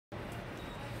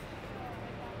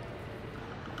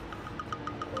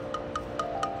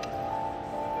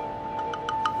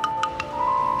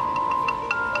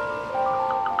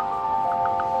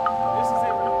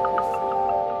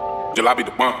Gelapi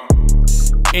the bomb.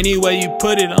 Any way you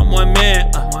put it, I'm one man.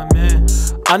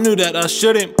 I knew that I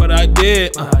shouldn't, but I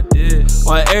did.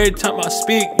 Why every time I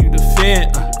speak, you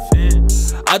defend?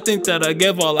 I think that I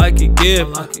gave all I could give.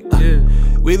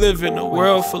 We live in a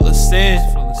world full of sin.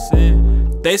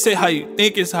 They say how you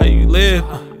think is how you live.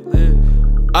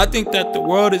 I think that the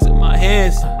world is in my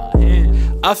hands.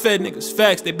 I fed niggas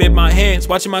facts, they bit my hands.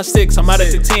 Watching my 6, I'm out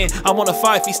at the 10. I'm on a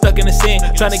 5, he stuck in the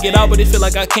sand. Trying to get out, but it feel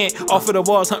like I can't. Off of the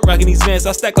walls, hunt rocking these vans.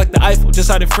 I stack like the Eiffel, just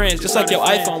out of friends. Just like your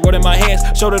iPhone, word in my hands.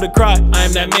 Shoulder to cry, I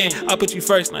am that man. I put you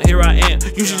first, now here I am.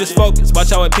 You should just focus, watch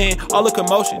how it pan. All the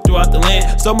commotion throughout the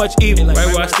land. So much evil, right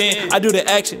where I stand. I do the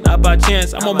action, not by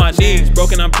chance. I'm on my knees,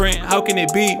 broken, I'm praying. How can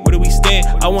it be? Where do we stand?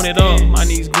 I want it all, my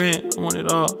knees grand. I want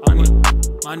it all,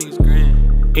 my knees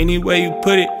grand. Any way you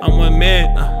put it, I'm one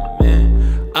man.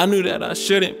 I knew that I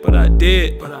shouldn't, but I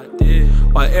did.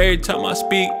 Why every time I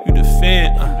speak, you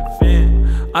defend?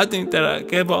 I think that I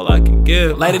gave all I can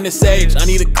give. Light in the sage, I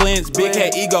need a cleanse. Big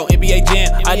head ego, NBA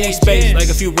jam. I need space like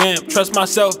a few ram. Trust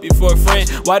myself before a friend.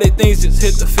 Why did things just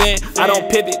hit the fan? I don't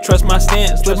pivot, trust my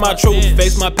stance. Live my truth,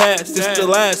 face my past. This is the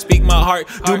last, speak my heart.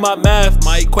 Do my math,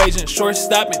 my equation. Short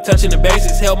stopping, touching the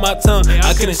bases. Held my tongue,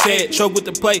 I couldn't say it. Choke with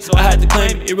the plate, I had to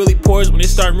claim it. It really pours when it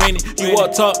start raining. You all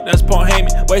talk, that's Paul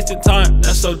Heyman. Wasting time,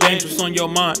 that's so dangerous on your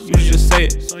mind. You just say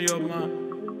it.